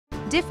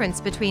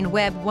Difference between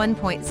Web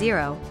 1.0,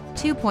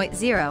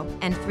 2.0,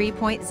 and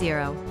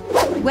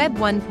 3.0. Web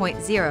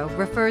 1.0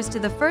 refers to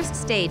the first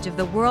stage of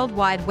the World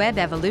Wide Web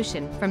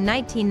evolution from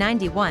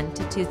 1991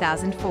 to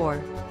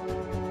 2004.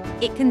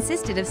 It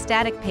consisted of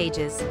static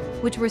pages,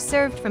 which were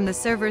served from the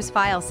server's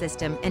file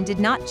system and did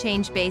not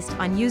change based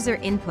on user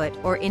input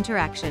or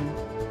interaction.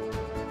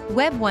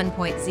 Web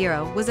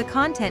 1.0 was a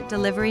content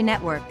delivery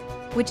network,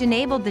 which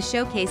enabled the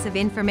showcase of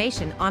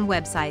information on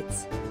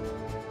websites.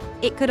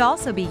 It could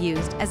also be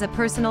used as a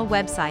personal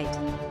website.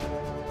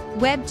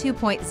 Web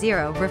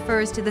 2.0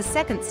 refers to the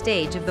second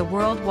stage of the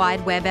World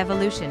Wide Web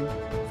evolution,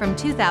 from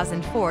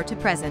 2004 to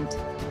present.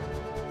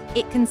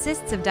 It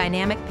consists of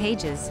dynamic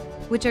pages,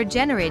 which are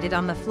generated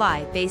on the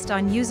fly based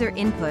on user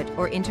input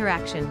or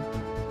interaction.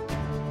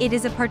 It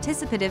is a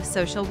participative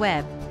social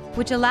web,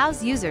 which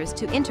allows users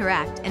to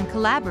interact and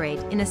collaborate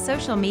in a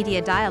social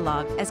media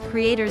dialogue as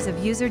creators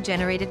of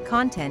user-generated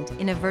content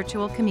in a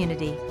virtual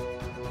community.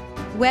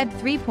 Web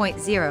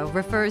 3.0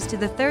 refers to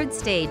the third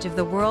stage of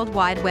the World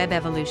Wide Web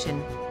evolution,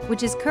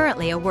 which is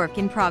currently a work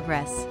in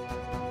progress.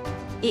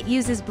 It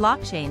uses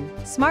blockchain,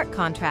 smart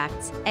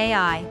contracts,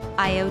 AI,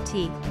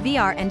 IoT,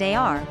 VR and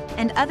AR,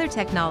 and other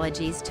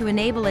technologies to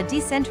enable a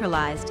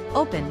decentralized,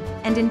 open,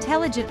 and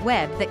intelligent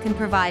web that can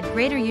provide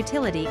greater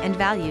utility and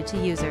value to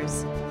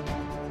users.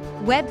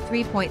 Web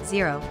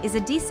 3.0 is a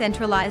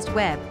decentralized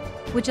web,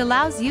 which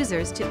allows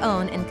users to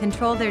own and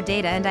control their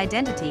data and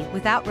identity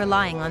without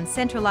relying on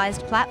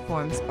centralized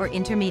platforms or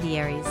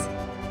intermediaries.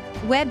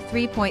 Web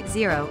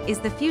 3.0 is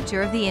the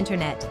future of the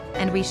Internet,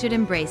 and we should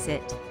embrace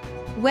it.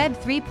 Web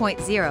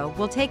 3.0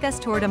 will take us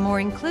toward a more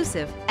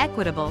inclusive,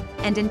 equitable,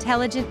 and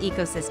intelligent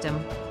ecosystem.